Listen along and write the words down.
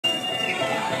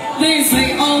They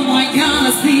say, oh my God,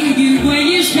 I see you when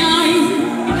you shine.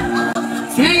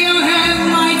 Say you have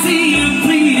my tea and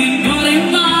pleading, but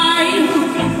in mine.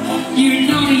 You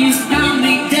know you stop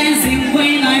me dancing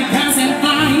when I pass it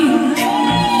by.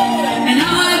 And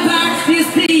I back to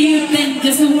see you then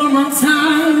just one more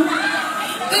time.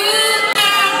 Ooh, I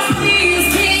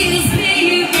see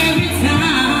you every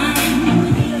time.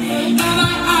 Oh,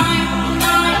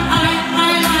 I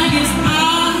like your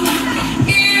smile.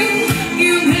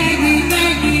 You make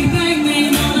me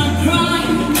wanna cry.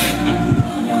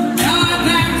 Now I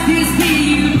back to see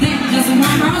you then just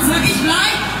one more time. It's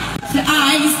like the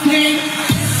ice cream.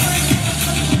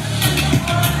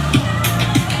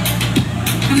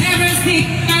 I never see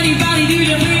anybody do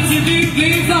the things you do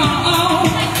before.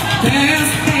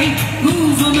 There's hey,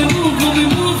 move for me,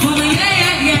 yeah,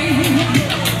 yeah,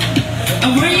 yeah. I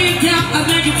wear you down, I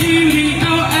make it to the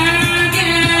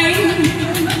again.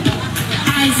 I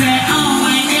say, oh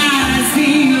my God, I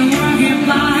see you walking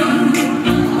by.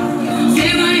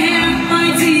 Say my hair, my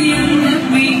tea, and let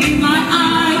me in my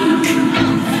eye.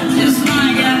 Just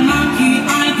like a monkey, I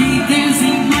be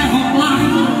dancing my whole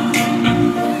life.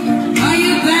 Are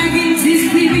you begging to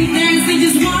see me dancing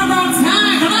just one more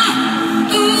time? Come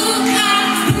on! Ooh, I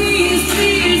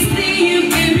see you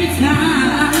every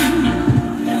time.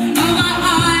 Oh, I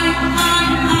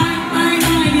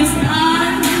like your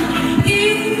style.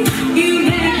 You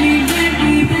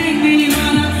make me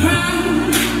wanna cry.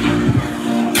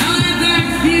 Now I beg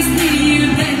to see you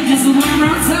then just one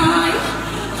more time.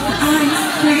 I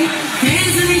say,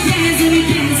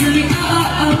 dance to me, oh.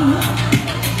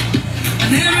 I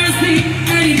never see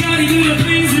anybody do the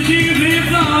things you do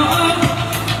before.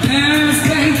 Never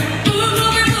say,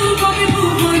 move for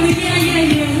me,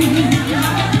 yeah.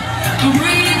 I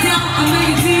rain it down, I make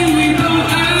it till we go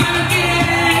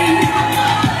again.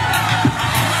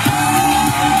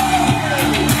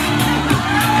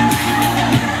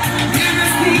 Never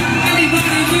see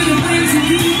anybody do the things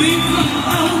you do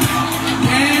before.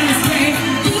 Never say,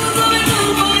 move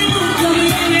for me,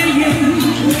 yeah.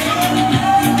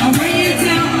 I rain it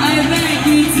down, I make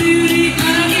it till the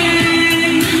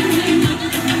again.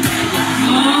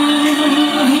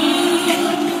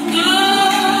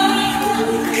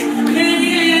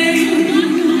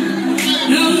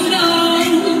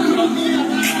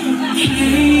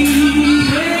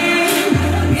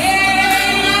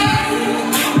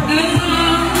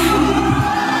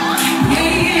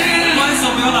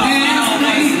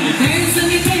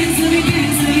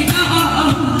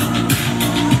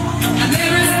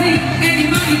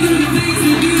 Anybody do the things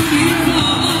you do.